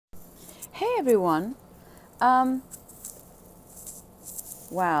Hey everyone. Um,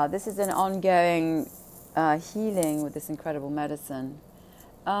 wow, this is an ongoing healing with this incredible medicine.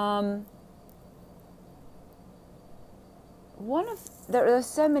 Um, there are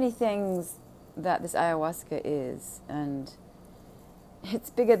so many things that this ayahuasca is, and it's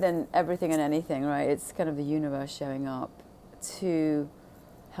bigger than everything and anything, right? It's kind of the universe showing up to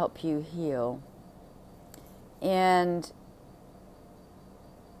help you heal. And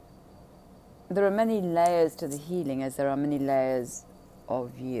there are many layers to the healing, as there are many layers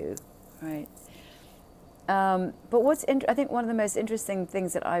of you, right? But I think one of the most interesting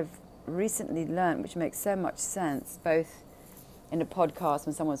things that I've recently learned, which makes so much sense, both in a podcast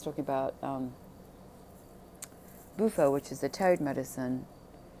when someone's talking about Bufo, which is the toad medicine,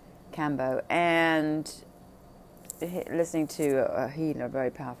 Kambo, and listening to a healer, a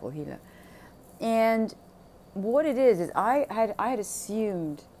very powerful healer. And what it is I had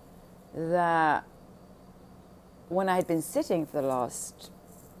assumed that when I had been sitting for the last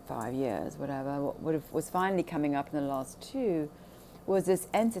 5 years, whatever, what was finally coming up in the last 2 was this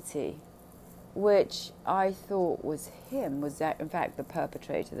entity, which I thought was him, was that in fact the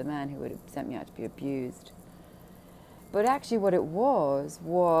perpetrator, the man who would have sent me out to be abused. But actually what it was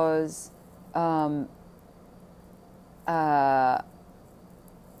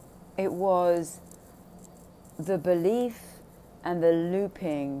it was the belief and the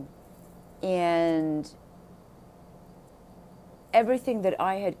looping and everything that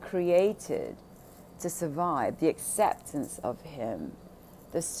I had created to survive, the acceptance of him,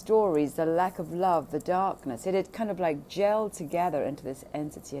 the stories, the lack of love, the darkness. It had kind of like gelled together into this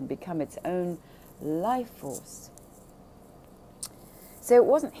entity and become its own life force. So it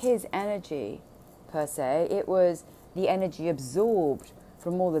wasn't his energy per se, it was the energy absorbed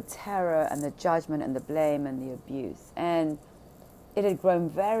from all the terror and the judgment and the blame and the abuse. And it had grown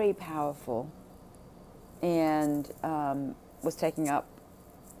very powerful and was taking up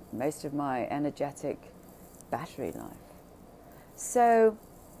most of my energetic battery life. So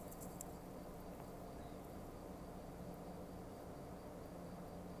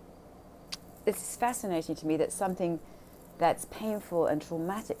it's fascinating to me that something that's painful and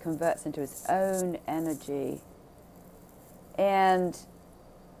traumatic converts into its own energy, and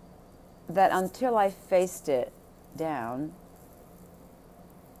that until I faced it down,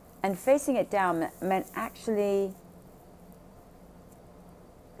 and facing it down meant actually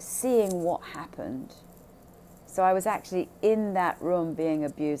seeing what happened. So I was actually in that room being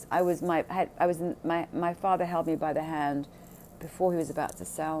abused. My father held me by the hand before he was about to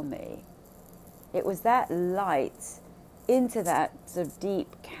sell me. It was that light into that sort of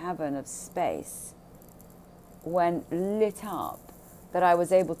deep cavern of space, when lit up, that I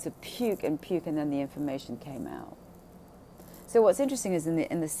was able to puke, and then the information came out. So what's interesting is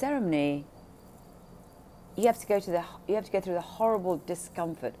in the ceremony, you have to go through the horrible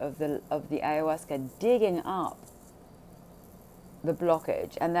discomfort of the ayahuasca digging up the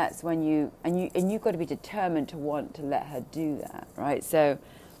blockage, and that's when you've got to be determined to want to let her do that, right? So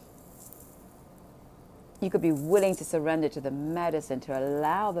you could be willing to surrender to the medicine, to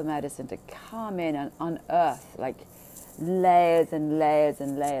allow the medicine to come in and unearth like layers and layers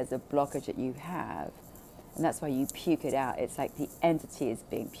and layers of blockage that you have. And that's why you puke it out. It's like the entity is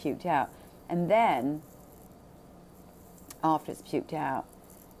being puked out. And then, after it's puked out,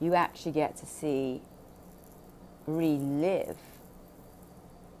 you actually get to relive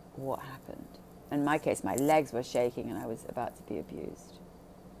what happened. In my case, my legs were shaking and I was about to be abused.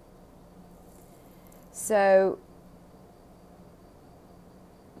 So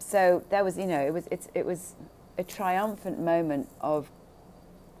that was, it was a triumphant moment of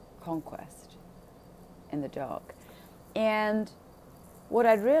conquest in the dark. And what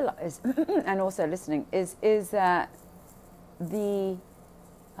I'd realized, and also listening, is that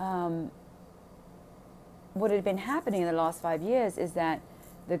what had been happening in the last 5 years is that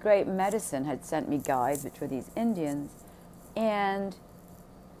the great medicine had sent me guides, which were these Indians, and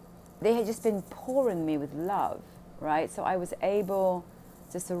they had just been pouring me with love, right? So I was able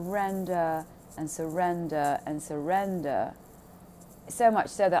to surrender and surrender and surrender, so much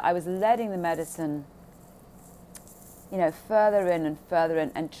so that I was letting the medicine, further in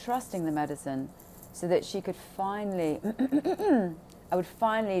and trusting the medicine, so that she could finally, I would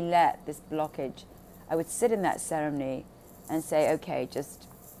finally let this blockage, I would sit in that ceremony and say, okay, just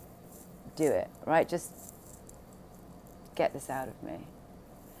do it, right? Just get this out of me.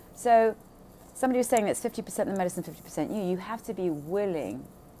 So somebody was saying that's 50% the medicine, 50% you. You have to be willing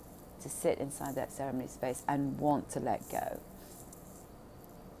to sit inside that ceremony space and want to let go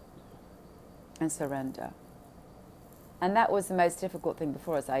and surrender. And that was the most difficult thing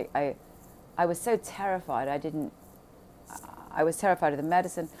before us. I I was so terrified. I was terrified of the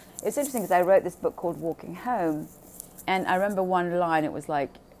medicine. It's interesting because I wrote this book called Walking Home, and I remember one line. It was like,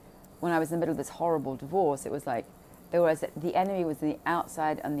 when I was in the middle of this horrible divorce, it was like, the enemy was on the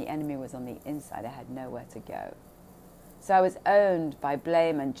outside and the enemy was on the inside. I had nowhere to go. So I was owned by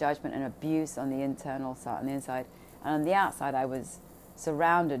blame and judgment and abuse on the internal side, on the inside. And on the outside, I was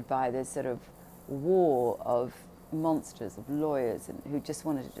surrounded by this sort of war of monsters, of lawyers, and who just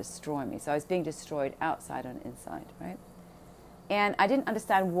wanted to destroy me. So I was being destroyed outside and inside, right? And I didn't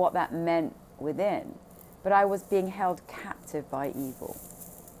understand what that meant within, but I was being held captive by evil,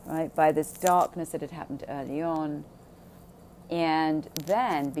 right? By this darkness that had happened early on. And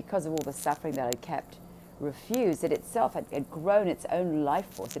then, because of all the suffering that I'd kept refused, it itself had grown its own life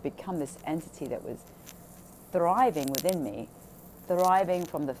force. It had become this entity that was thriving within me, thriving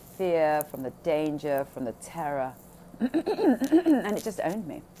from the fear, from the danger, from the terror, and it just owned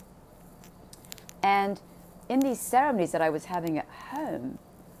me. And in these ceremonies that I was having at home,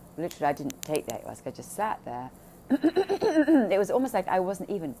 literally I didn't take the ayahuasca, I just sat there. It was almost like I wasn't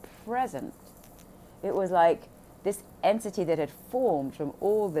even present. It was like this entity that had formed from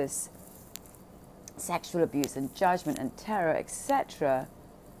all this sexual abuse and judgment and terror, etc.,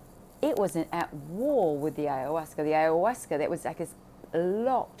 it was at war with the ayahuasca. The ayahuasca, that was like this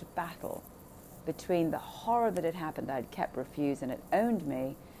locked battle between the horror that had happened, that I'd kept refused and it owned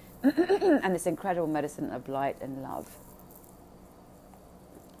me, and this incredible medicine of light and love.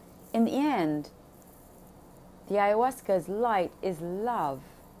 In the end, the ayahuasca's light is love.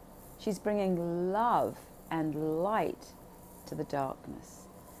 She's bringing love and light to the darkness.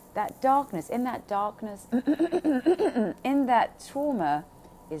 That darkness, in that trauma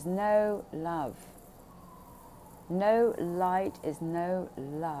is no love. No light is no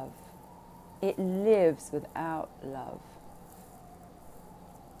love. It lives without love.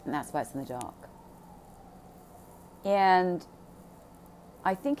 And that's why it's in the dark. And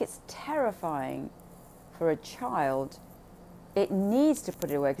I think it's terrifying for a child. It needs to put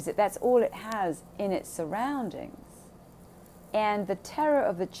it away because that's all it has in its surroundings. And the terror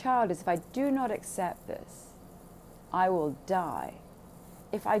of the child is, if I do not accept this, I will die.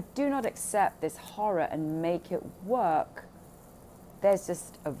 If I do not accept this horror and make it work, there's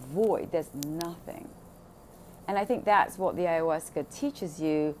just a void, there's nothing. And I think that's what the ayahuasca teaches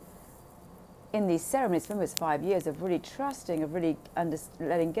you in these ceremonies. Remember, it's 5 years of really trusting, of really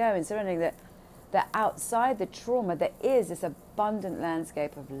letting go and surrendering that outside the trauma there is this abundant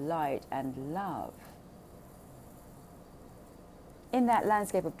landscape of light and love. In that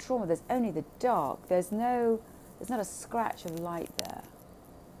landscape of trauma, there's only the dark. There's not a scratch of light there.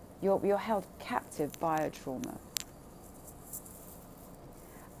 You're held captive by a trauma.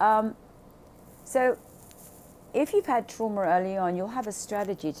 So if you've had trauma early on, you'll have a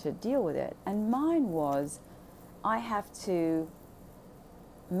strategy to deal with it. And mine was, I have to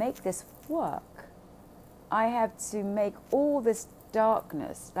make this work. I have to make all this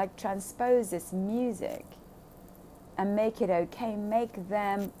darkness, like transpose this music and make it okay, make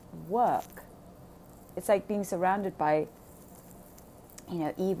them work. It's like being surrounded by,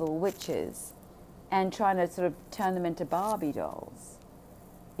 evil witches and trying to sort of turn them into Barbie dolls,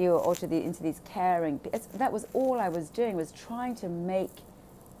 or into these caring. That was all I was doing, was trying to make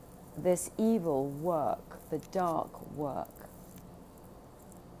this evil work, the dark work.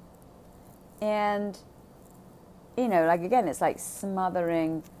 And, again, it's like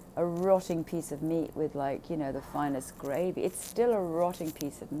smothering a rotting piece of meat with the finest gravy. It's still a rotting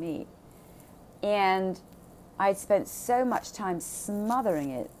piece of meat. And I'd spent so much time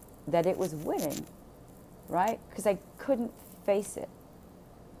smothering it that it was willing, right? Because I couldn't face it.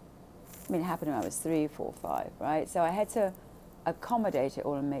 I mean, it happened when I was 3, 4, 5, right? So I had to accommodate it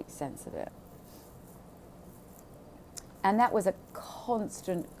all and make sense of it. And that was a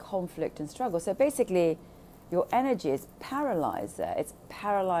constant conflict and struggle. So basically, your energy is paralyzed there. It's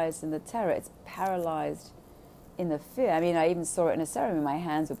paralyzed in the terror. It's paralyzed in the fear. I mean, I even saw it in a ceremony. My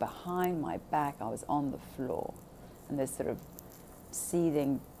hands were behind my back. I was on the floor. And this sort of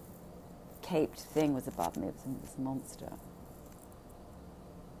seething, caped thing was above me. It was this monster.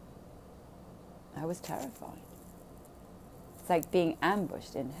 I was terrified. It's like being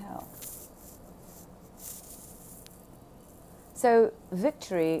ambushed in hell. So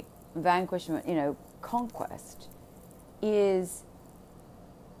victory, vanquishment, conquest is,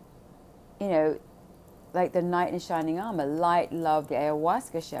 like the knight in shining armor, light, love, the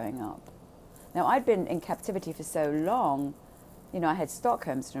ayahuasca showing up. Now, I'd been in captivity for so long, I had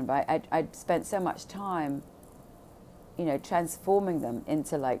Stockholm syndrome, but I'd spent so much time, transforming them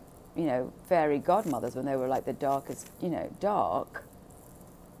into fairy godmothers when they were like the darkest, dark.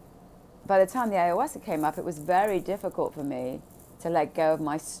 by the time the ayahuasca came up, it was very difficult for me to let go of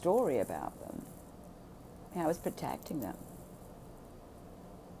my story about them. I was protecting them.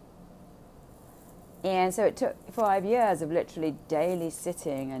 And so it took 5 years of literally daily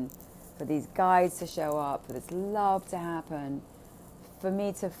sitting and for these guides to show up, for this love to happen, for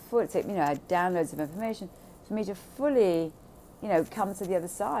me to I had downloads of information, for me to fully, come to the other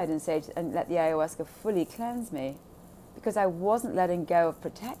side and let the ayahuasca fully cleanse me, because I wasn't letting go of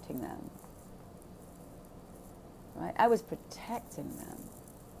protecting them. Right? I was protecting them.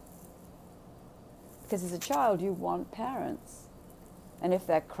 Because as a child, you want parents. And if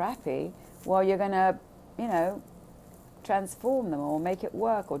they're crappy, well, you're going to, transform them or make it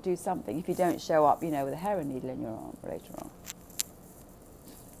work or do something if you don't show up, with a heroin needle in your arm later on.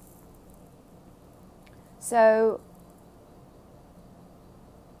 So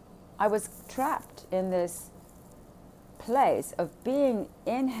I was trapped in this place of being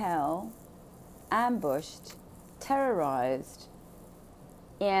in hell, ambushed, terrorized,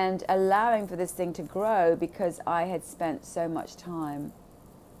 and allowing for this thing to grow because I had spent so much time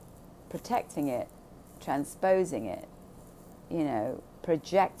protecting it, transposing it,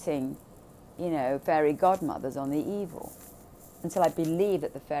 projecting, fairy godmothers on the evil, until I believed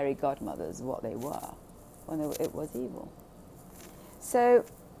that the fairy godmothers were what they were, when it was evil. So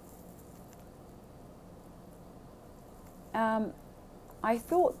I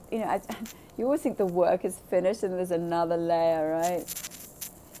thought, you always think the work is finished and there's another layer, right?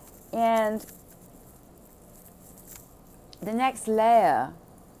 And the next layer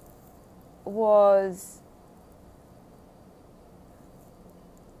was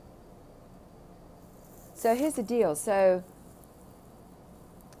so here's the deal. So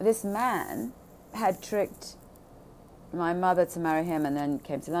this man had tricked my mother to marry him and then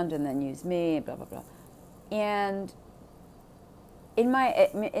came to London, then used me, blah, blah, blah. And in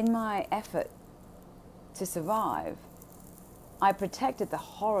my effort to survive, I protected the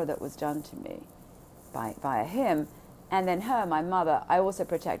horror that was done to me by him. And then her, my mother, I also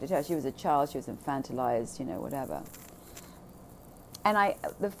protected her. She was a child, she was infantilized, whatever. And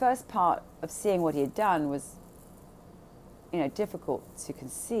the first part of seeing what he had done was, difficult to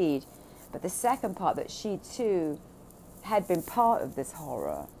concede. But the second part, that she too had been part of this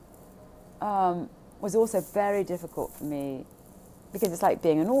horror, was also very difficult for me, because it's like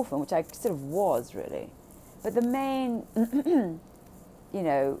being an orphan, which I sort of was, really. But the main,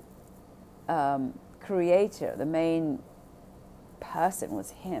 creator, the main person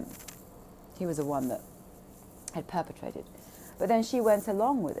was him. He was the one that had perpetrated. But then she went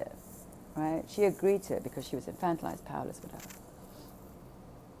along with it, right? She agreed to it because she was infantilized, powerless, whatever.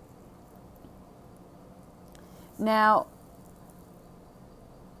 Now,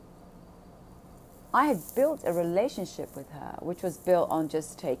 I had built a relationship with her, which was built on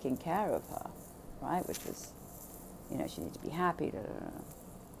just taking care of her, right? Which was, she needed to be happy.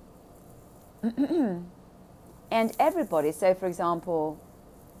 And everybody, so for example,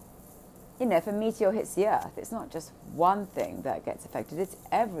 if a meteor hits the Earth, it's not just one thing that gets affected, it's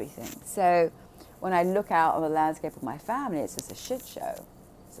everything. So when I look out on the landscape of my family, it's just a shit show.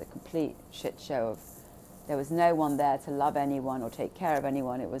 It's a complete shit show of, there was no one there to love anyone or take care of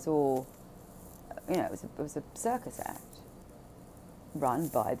anyone. It was all, it was a circus act run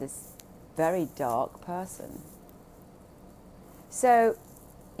by this very dark person. So,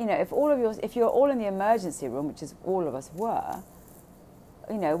 if you're all in the emergency room, which is all of us were,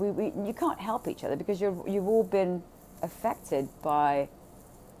 you can't help each other because you've all been affected by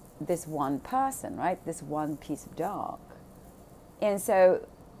this one person, right? This one piece of dark. And so,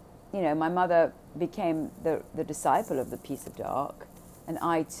 my mother became the disciple of the piece of dark, and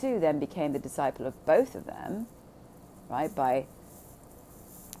I too then became the disciple of both of them, right?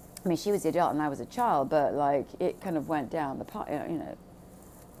 She was the adult and I was a child, but it kind of went down the pipe,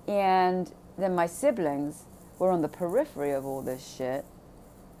 And then my siblings were on the periphery of all this shit,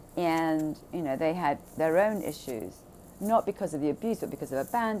 and they had their own issues, not because of the abuse, but because of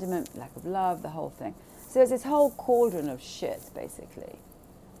abandonment, lack of love, the whole thing. So there's this whole cauldron of shit, basically.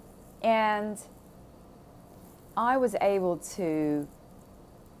 And I was able to,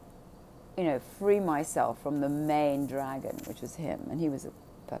 free myself from the main dragon, which was him, and he was a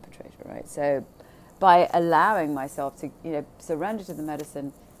perpetrator, right? So by allowing myself to, surrender to the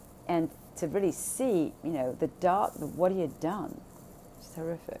medicine and to really see, the dark, what he had done. It's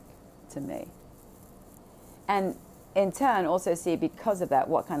horrific to me. And in turn also see, because of that,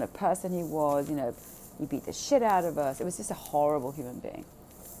 what kind of person he was. He beat the shit out of us. It was just a horrible human being.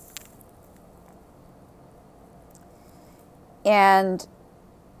 And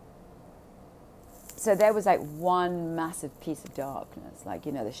so there was like one massive piece of darkness, like,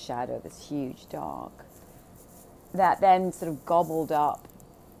 you know, the shadow, this huge dark, that then sort of gobbled up,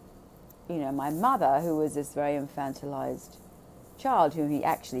 you know, my mother, who was this very infantilized child whom he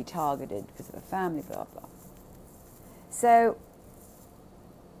actually targeted because of the family, blah, blah. So,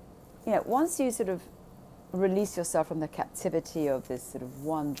 you know, once you sort of release yourself from the captivity of this sort of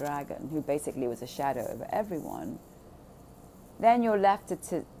one dragon, who basically was a shadow over everyone, then you're left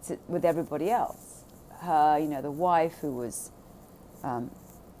with everybody else. Her, you know, the wife who was,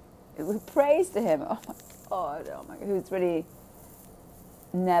 who prays to him, oh my God, who's really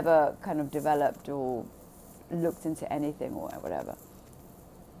never kind of developed or looked into anything or whatever.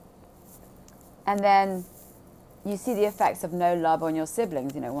 And then you see the effects of no love on your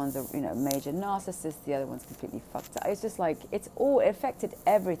siblings. You know, one's a, you know, major narcissist, the other one's completely fucked up. It's just like, it affected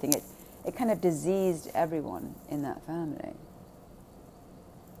everything. It kind of diseased everyone in that family.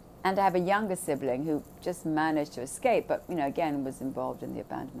 And to have a younger sibling who just managed to escape, but, you know, again, was involved in the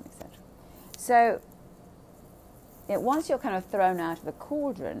abandonment, etc. So, once you're kind of thrown out of the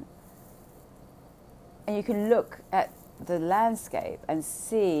cauldron, and you can look at the landscape and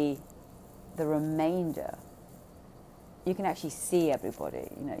see the remainder, you can actually see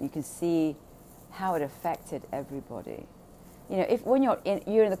everybody. You know, you can see how it affected everybody. You know, when you're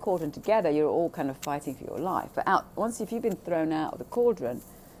in the cauldron together, you're all kind of fighting for your life. But if you've been thrown out of the cauldron,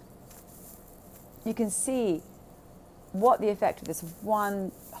 you can see what the effect of this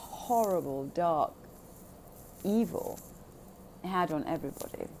one horrible, dark evil had on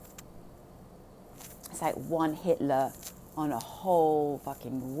everybody. It's like one Hitler on a whole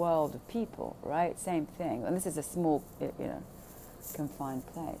fucking world of people, right? Same thing. And this is a small, you know, confined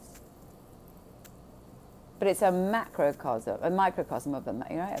place. But it's a microcosm of the,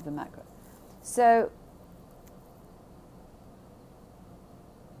 right, of the macro. So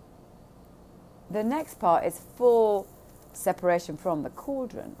the next part is full separation from the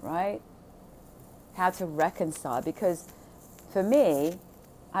cauldron, right? How to reconcile, because for me,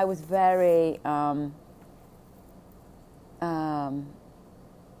 I was very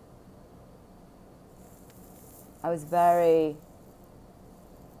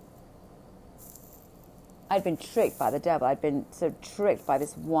I'd been tricked by the devil. I'd been sort of tricked by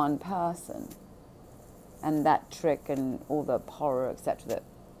this one person, and that trick and all the horror, etc., that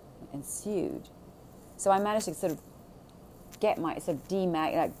ensued. So I managed to sort of get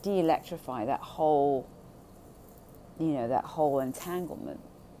de-electrify that whole, you know, that whole entanglement.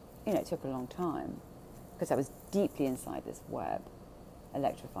 You know, it took a long time because I was deeply inside this web,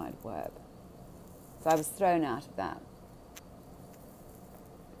 electrified web. So I was thrown out of that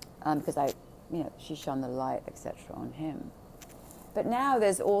because she shone the light, etc., on him. But now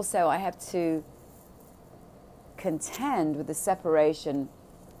there's also, I have to contend with the separation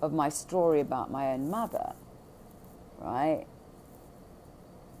of my story about my own mother, right?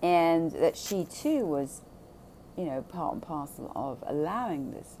 And that she too was, you know, part and parcel of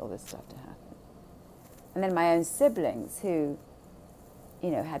allowing all this stuff to happen. And then my own siblings who, you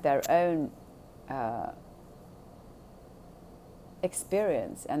know, had their own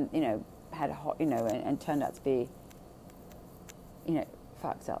experience and, you know, had and turned out to be, you know,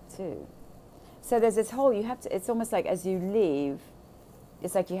 fucked up too. So there's this whole, it's almost like as you leave,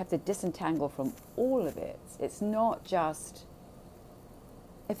 it's like you have to disentangle from all of it. It's not just,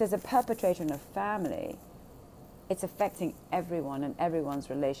 if there's a perpetrator in a family, it's affecting everyone and everyone's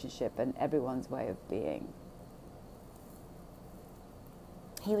relationship and everyone's way of being.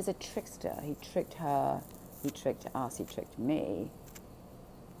 He was a trickster. He tricked her, he tricked us, he tricked me.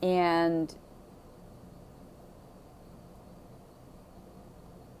 And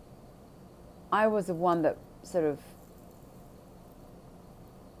I was the one that sort of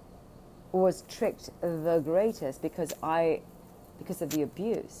was tricked the greatest because of the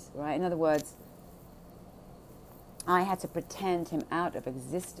abuse, right? In other words, I had to pretend him out of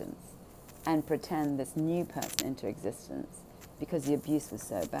existence and pretend this new person into existence because the abuse was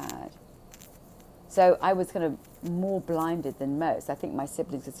so bad. So I was kind of more blinded than most. I think my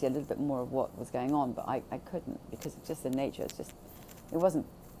siblings could see a little bit more of what was going on, but I couldn't because of just the nature. It wasn't,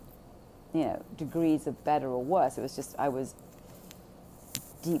 you know, degrees of better or worse. It was just I was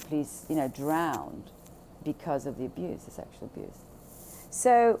deeply, you know, drowned because of the abuse, the sexual abuse.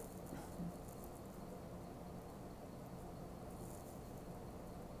 So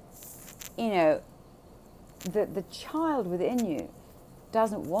you know, the child within you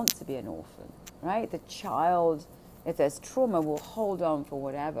doesn't want to be an orphan, right? The child, if there's trauma, will hold on for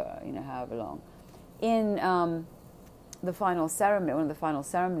whatever, you know, however long. In the final ceremony, one of the final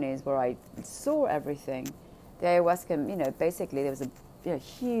ceremonies where I saw everything, the ayahuasca, you know, basically there was a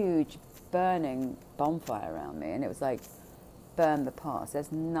huge burning bonfire around me, and it was like, burn the past.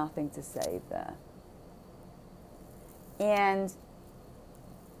 There's nothing to save there. And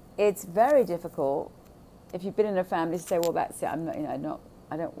it's very difficult if you've been in a family to say, well, that's it. I'm not,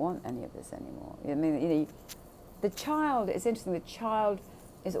 I don't want any of this anymore. I mean, the child, it's interesting, the child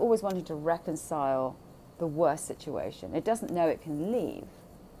is always wanting to reconcile the worst situation. It doesn't know it can leave.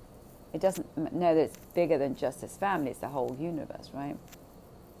 It doesn't know that it's bigger than just its family. It's the whole universe, right?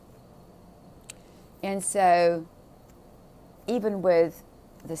 And so even with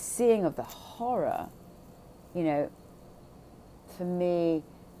the seeing of the horror, for me,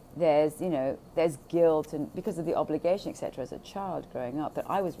 there's guilt, and because of the obligation, etc., as a child growing up, that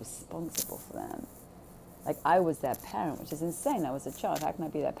I was responsible for them. Like, I was their parent, which is insane. I was a child. How can I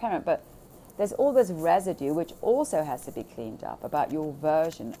be their parent? But there's all this residue, which also has to be cleaned up, about your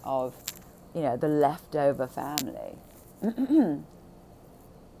version of, the leftover family.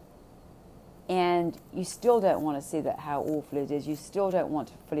 And you still don't want to see that, how awful it is. You still don't want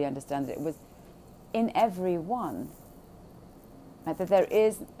to fully understand that it was in everyone. Right? That there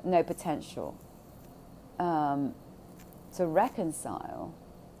is no potential to reconcile.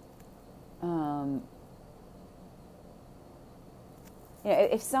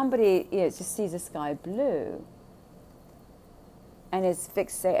 If somebody just sees the sky blue and is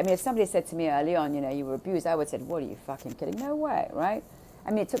fixated, if somebody said to me early on, you were abused, I would have said, what, are you fucking kidding? No way, right?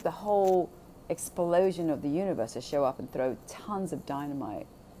 It took the whole explosion of the universe to show up and throw tons of dynamite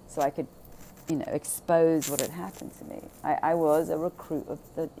so I could, expose what had happened to me. I was a recruit of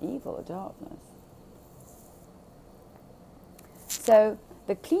the evil, the darkness. So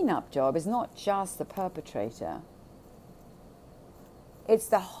the cleanup job is not just the perpetrator. It's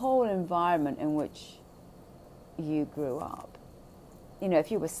the whole environment in which you grew up. If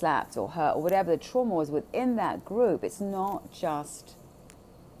you were slapped or hurt or whatever the trauma was within that group, it's not just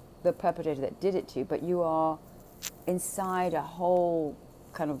the perpetrator that did it to you, but you are inside a whole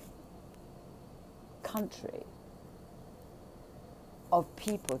kind of country of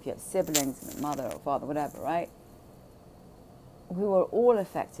people, if you have siblings and a mother or father, whatever, right, who are all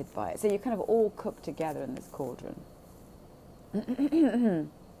affected by it. So you're kind of all cooked together in this cauldron. So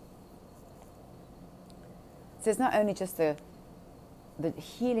it's not only just the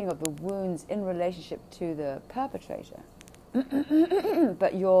healing of the wounds in relationship to the perpetrator,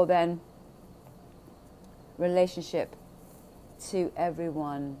 but your then relationship to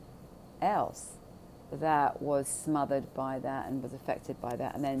everyone else that was smothered by that and was affected by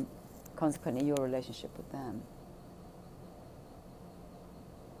that, and then consequently your relationship with them.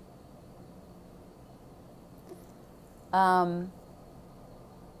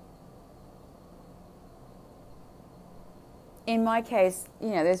 In my case,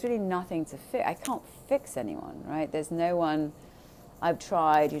 there's really nothing to fix. I can't fix anyone, right? There's no one. I've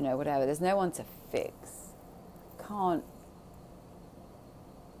tried, whatever. There's no one to fix. Can't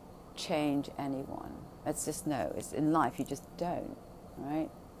change anyone. It's just no. It's in life. You just don't, right?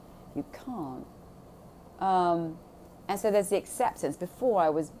 You can't. And so there's the acceptance. Before I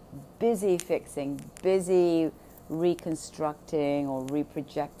was busy fixing, busy reconstructing or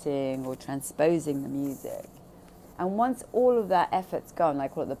reprojecting or transposing the music. And once all of that effort's gone, I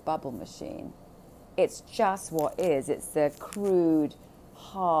call it the bubble machine, it's just what is. It's the crude,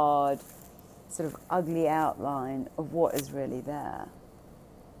 hard, sort of ugly outline of what is really there.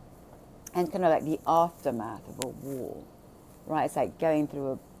 And kind of like the aftermath of a war, right? It's like going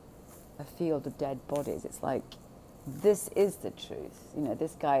through a field of dead bodies. It's like, this is the truth.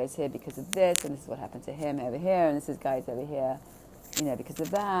 This guy is here because of this, and this is what happened to him over here, and this guy's over here, because of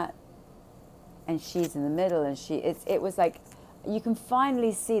that. And she's in the middle, and it was like, you can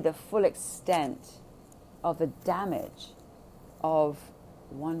finally see the full extent of the damage of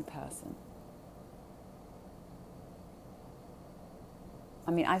one person.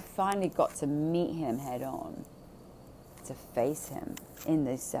 I finally got to meet him head on, to face him in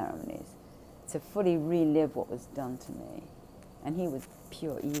these ceremonies, to fully relive what was done to me. And he was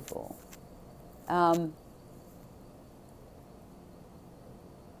pure evil.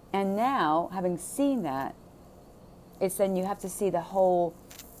 And now, having seen that, it's then you have to see the whole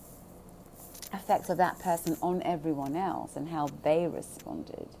effect of that person on everyone else and how they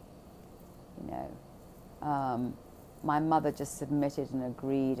responded. My mother just submitted and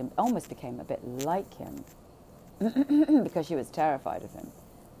agreed and almost became a bit like him because she was terrified of him.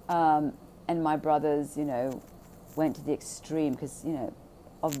 And my brothers, went to the extreme because,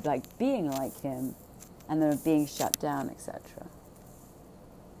 of like being like him and then being shut down, etc.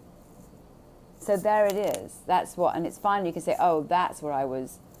 So there it is. That's what, and it's finally you can say, oh, that's where I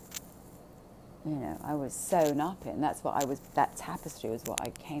was you know, I was sewn up in. That's what I was, that tapestry was what I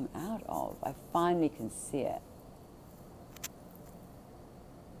came out of. I finally can see it.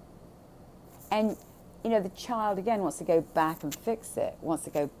 And, you know, the child, again, wants to go back and fix it, wants to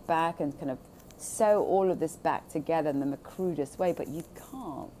go back and kind of sew all of this back together in the crudest way, but you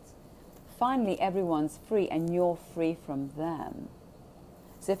can't. Finally, everyone's free, and you're free from them.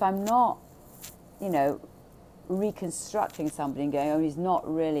 So if I'm not, you know, reconstructing somebody and going, oh, he's not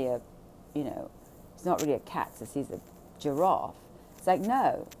really a, you know, he's not really a cactus, he's a giraffe. It's like,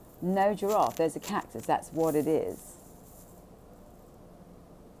 no giraffe, there's a cactus, that's what it is.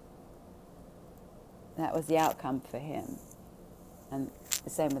 That was the outcome for him. And the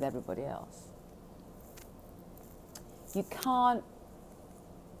same with everybody else. You can't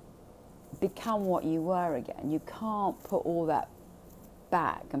become what you were again. You can't put all that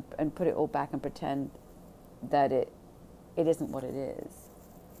back and put it all back and pretend that it isn't what it is.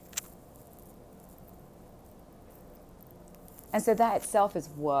 And so that itself is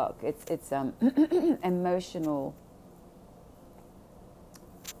work. It's emotional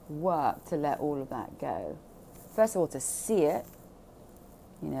work to let all of that go. First of all, to see it.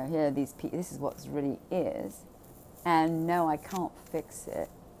 You know, here are these people, this is what really is. And no, I can't fix it.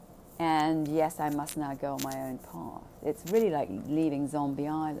 And yes, I must now go on my own path. It's really like leaving Zombie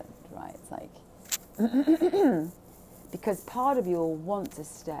Island, right? It's like, because part of you will want to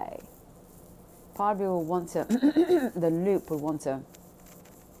stay. Part of you will want to, the loop will want to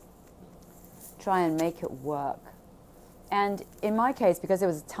try and make it work. And in my case, because there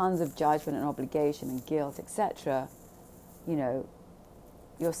was tons of judgment and obligation and guilt, etc., you know,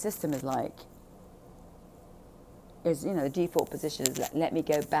 your system is like, you know, the default position is like, let me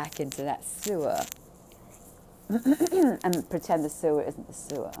go back into that sewer and pretend the sewer isn't the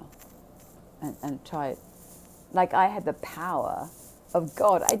sewer. And try it. Like I had the power of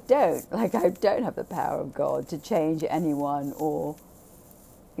God. I don't. Like I don't have the power of God to change anyone or,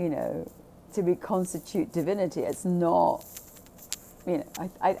 you know, to reconstitute divinity. It's not, you know,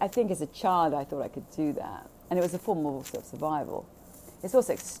 I think as a child I thought I could do that. And it was a form of also survival. It's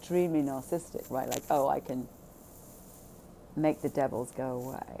also extremely narcissistic, right? Like, oh, I can make the devils go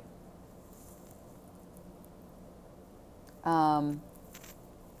away.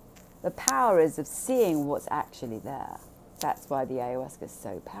 The power is of seeing what's actually there. That's why the ayahuasca is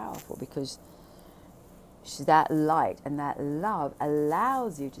so powerful, because that light and that love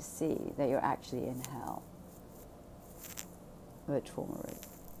allows you to see that you're actually in hell, where trauma is.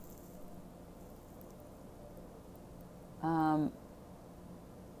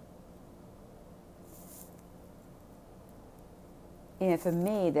 You know, for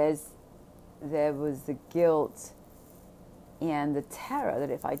me, there was the guilt and the terror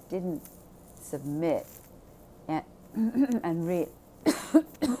that if I didn't submit and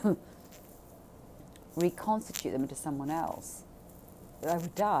reconstitute them into someone else, that I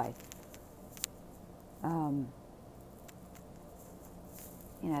would die. You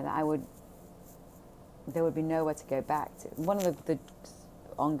know, that there would be nowhere to go back to. One of the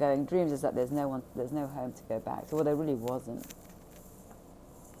ongoing dreams is that there's no home to go back to. Well, there really wasn't.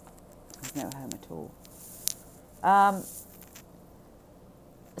 There's no home at all.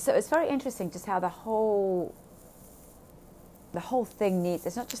 So it's very interesting just how the whole thing needs,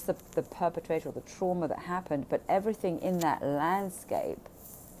 it's not just the perpetrator or the trauma that happened, but everything in that landscape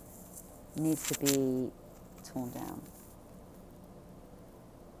needs to be torn down.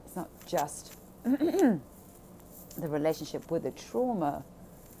 It's not just the relationship with the trauma,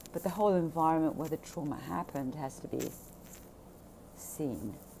 but the whole environment where the trauma happened has to be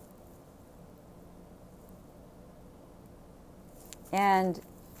seen. And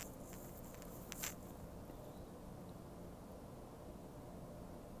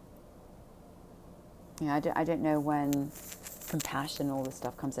you know, I don't know when compassion, all this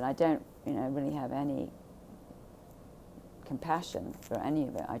stuff comes in. I don't, you know, really have any compassion for any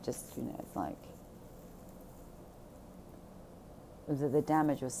of it. I just, you know, it's like the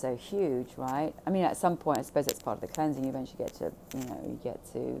damage was so huge, right? I mean, at some point, I suppose it's part of the cleansing. You eventually get to, you know, you get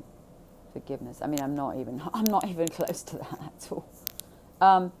to forgiveness. I mean, I'm not even close to that at all.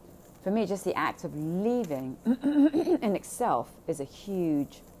 For me, just the act of leaving in itself is a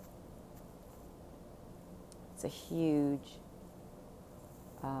huge. It's a huge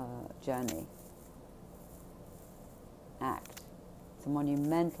journey, act. It's a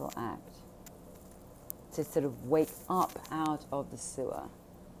monumental act to sort of wake up out of the sewer,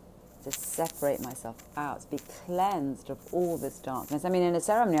 to separate myself out, to be cleansed of all this darkness. I mean, in a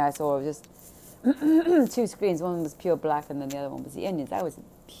ceremony I saw just two screens. One was pure black and then the other one was the Indians. That was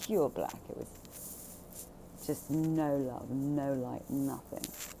pure black. It was just no love, no light, nothing.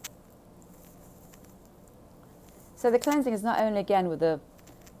 So the cleansing is not only, again, with the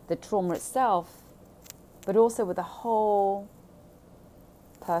trauma itself, but also with the whole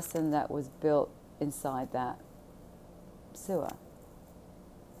person that was built inside that sewer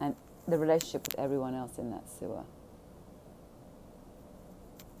and the relationship with everyone else in that sewer.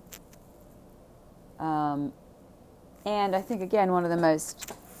 And I think, again, one of the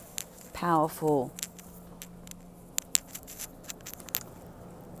most powerful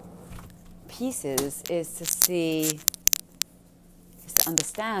pieces is to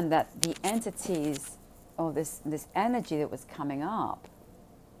understand that the entities or this energy that was coming up,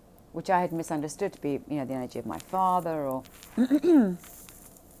 which I had misunderstood to be, the energy of my father, or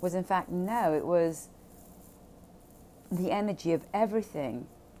was in fact, no, it was the energy of everything,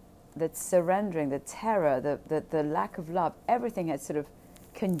 the surrendering, the terror, the lack of love. Everything had sort of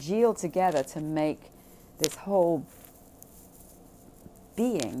congealed together to make this whole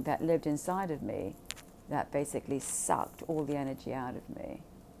being that lived inside of me that basically sucked all the energy out of me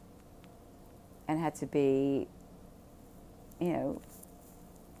and had to be,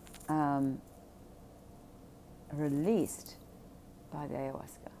 released by the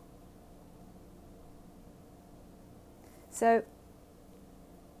ayahuasca. So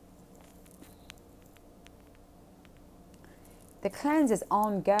the cleanse is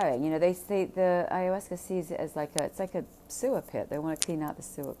ongoing. They say the ayahuasca sees it as it's like a sewer pit. They want to clean out the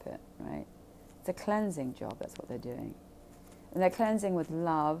sewer pit, right? It's a cleansing job. That's what they're doing. And they're cleansing with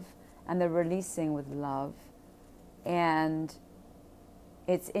love, and they're releasing with love. And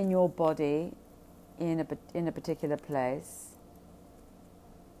it's in your body, in a particular place,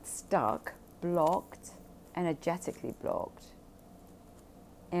 stuck, blocked, energetically blocked.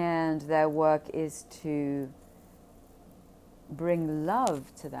 And their work is to bring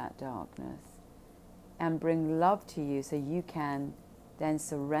love to that darkness and bring love to you so you can then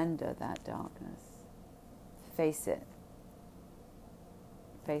surrender that darkness. Face it.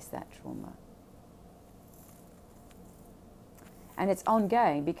 Face that trauma. And it's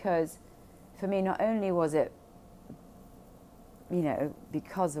ongoing because for me, not only was it,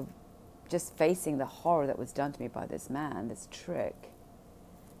 because of just facing the horror that was done to me by this man, this trick,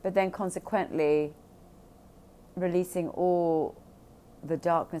 but then consequently releasing all the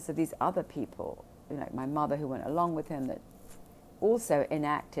darkness of these other people, like my mother who went along with him, that also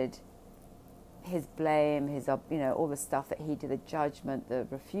enacted his blame, his, all the stuff that he did, the judgment, the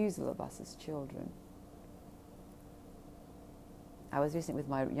refusal of us as children. I was recently with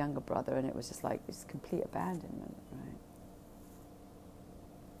my younger brother, and it was just like this complete abandonment, right?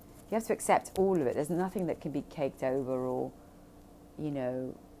 You have to accept all of it. There's nothing that can be caked over or,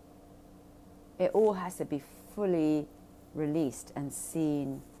 it all has to be fully released and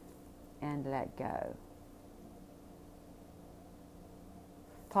seen and let go.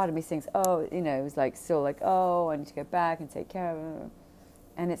 Part of me thinks, it was still I need to go back and take care of it.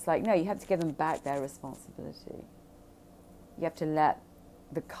 And it's like, no, you have to give them back their responsibility. You have to let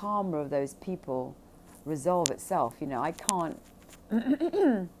the karma of those people resolve itself. I can't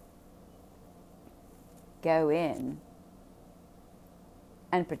go in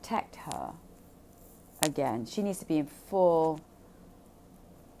and protect her again. She needs to be in full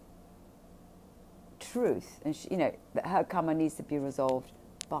truth, and that her karma needs to be resolved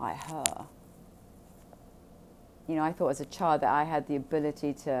by her. I thought as a child that I had the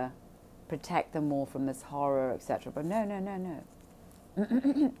ability to protect them all from this horror, etc. But no.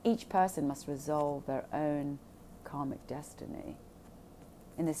 Each person must resolve their own karmic destiny.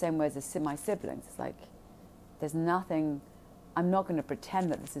 In the same way as my siblings, it's like there's nothing. I'm not going to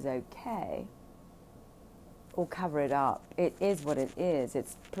pretend that this is okay or cover it up. It is what it is.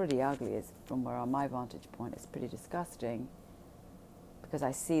 It's pretty ugly, from my vantage point. It's pretty disgusting because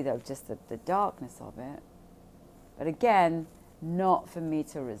I see just the darkness of it. But again, not for me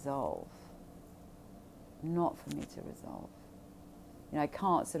to resolve. Not for me to resolve. I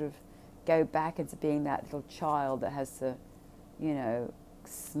can't sort of go back into being that little child that has to,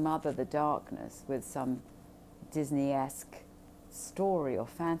 smother the darkness with some Disney-esque story or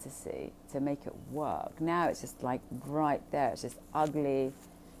fantasy to make it work. Now it's just right there. It's just ugly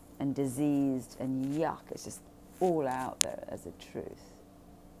and diseased and yuck. It's just all out there as a truth.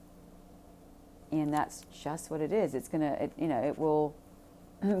 And that's just what it is. It's it will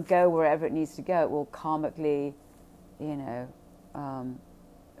go wherever it needs to go. It will karmically,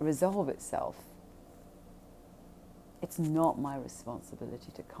 resolve itself. It's not my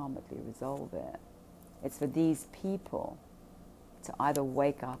responsibility to karmically resolve it. It's for these people to either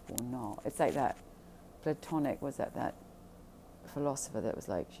wake up or not. It's like that Platonic, was that philosopher that was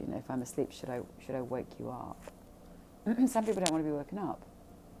like, if I'm asleep, should I wake you up? Some people don't want to be woken up.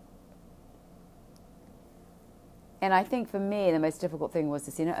 And I think for me, the most difficult thing was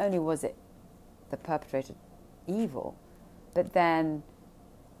to see not only was it the perpetrated evil, but then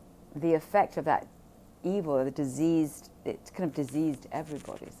the effect of that evil, it kind of diseased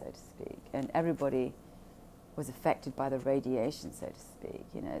everybody, so to speak. And everybody was affected by the radiation, so to speak.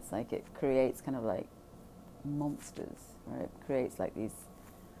 You know, it's like it creates kind of like monsters, right? It creates like these,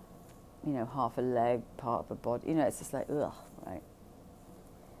 you know, half a leg, part of a body. You know, it's just like, ugh, right?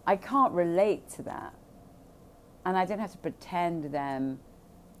 I can't relate to that. And I don't have to pretend them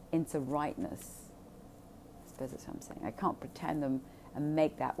into rightness. I suppose that's what I'm saying. I can't pretend them and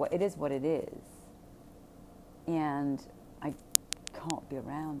make that what it is what it is. And I can't be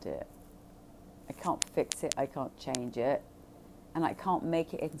around it. I can't fix it. I can't change it. And I can't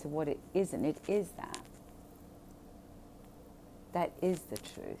make it into what it isn't. It is that. That is the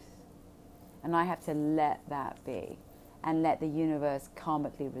truth. And I have to let that be. And let the universe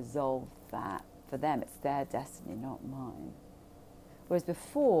karmically resolve that for them. It's their destiny, not mine. Whereas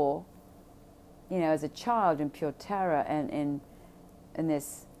before, you know, as a child in pure terror and in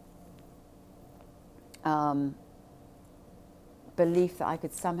this belief that I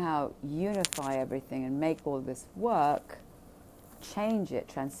could somehow unify everything and make all this work, change it,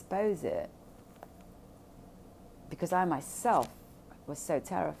 transpose it, because I myself was so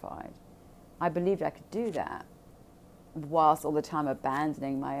terrified. I believed I could do that, whilst all the time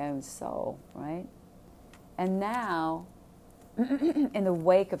abandoning my own soul, right? And now, in the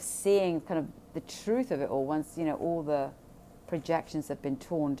wake of seeing kind of the truth of it all, once, you know, all the projections have been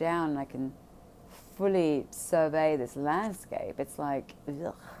torn down and I can fully survey this landscape, it's like,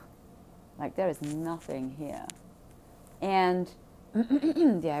 ugh, like there is nothing here. And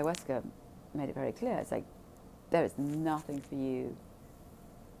the ayahuasca made it very clear. It's like, there is nothing for you.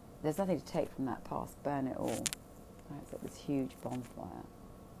 There's nothing to take from that past. Burn it all. Right, it's like this huge bonfire.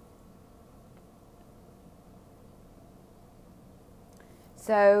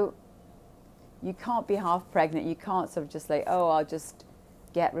 So you can't be half pregnant. You can't sort of just like, oh, I'll just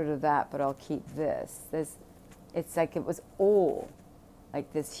get rid of that, but I'll keep this. It's like it was all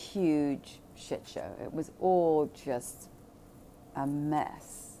like this huge shit show. It was all just a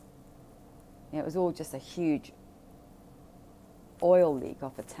mess. It was all just a huge oil leak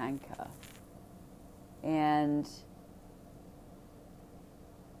off a tanker. And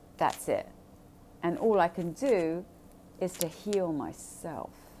that's it. And all I can do is to heal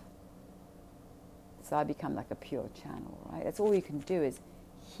myself. So I become like a pure channel, right? That's all you can do is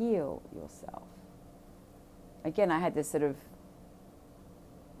heal yourself. Again, I had this sort of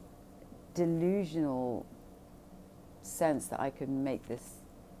delusional sense that I could make this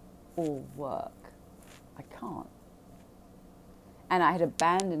all work. I can't. And I had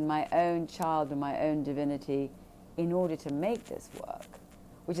abandoned my own child and my own divinity in order to make this work.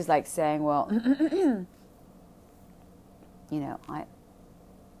 Which is like saying, well, you know,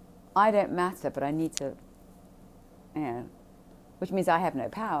 I don't matter, but I need to, you know, which means I have no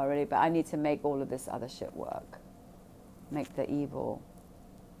power really, but I need to make all of this other shit work. Make the evil,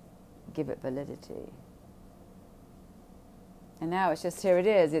 give it validity. And now it's just, here it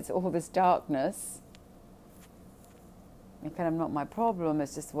is, it's all this darkness. It's kind of not my problem,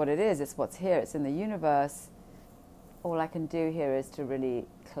 it's just what it is, it's what's here, it's in the universe. All I can do here is to really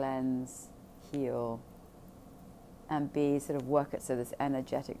cleanse, heal, and be sort of work at so this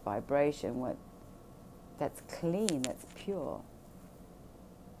energetic vibration that's clean, that's pure.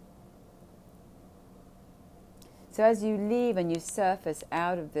 So as you leave and you surface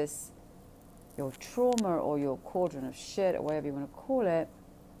out of this, your trauma or your cauldron of shit or whatever you want to call it,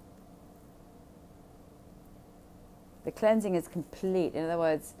 the cleansing is complete. In other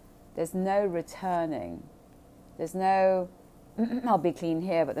words, there's no returning. There's no, I'll be clean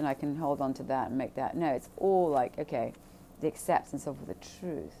here, but then I can hold on to that and make that. No, it's all like, okay, the acceptance of the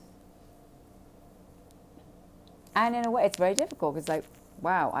truth. And in a way, it's very difficult because, like,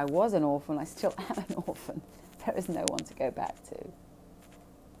 wow, I was an orphan, I still am an orphan. There is no one to go back to.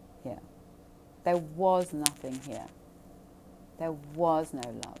 Yeah. There was nothing here. There was no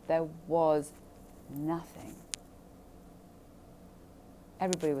love. There was nothing.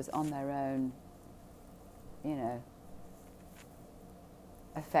 Everybody was on their own, you know,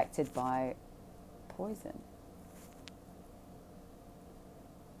 affected by poison.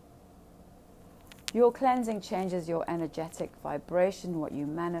 Your cleansing changes your energetic vibration, what you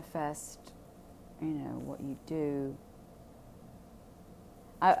manifest, you know, what you do.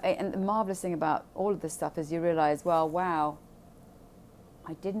 And the marvelous thing about all of this stuff is you realize, well, wow,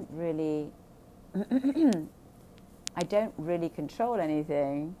 I didn't really, I don't really control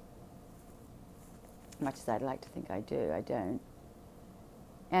anything. Much as I'd like to think I do, I don't.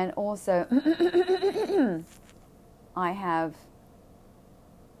 And also, I have,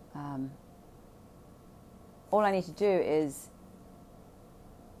 all I need to do is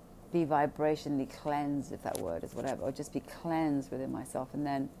be vibrationally cleansed, if that word is whatever, or just be cleansed within myself, and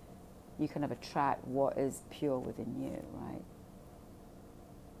then you kind of attract what is pure within you, right?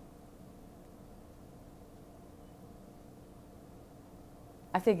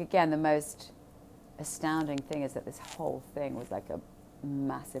 I think, again, the most astounding thing is that this whole thing was like a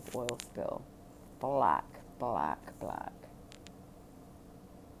massive oil spill. Black, black, black.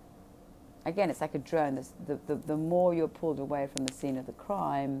 Again, it's like a drone. The more you're pulled away from the scene of the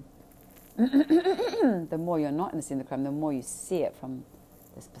crime, the more you're not in the scene of the crime, the more you see it from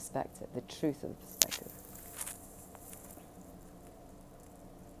this perspective, the truth of the perspective.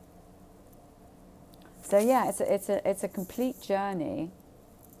 So yeah, it's a complete journey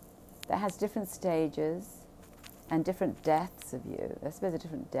that has different stages and different depths of you. I suppose the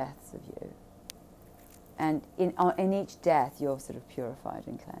different depths of you. And in each death, you're sort of purified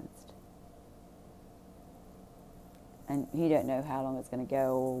and cleansed. And you don't know how long it's going to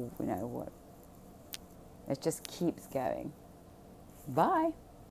go, or you know what. It just keeps going. Bye.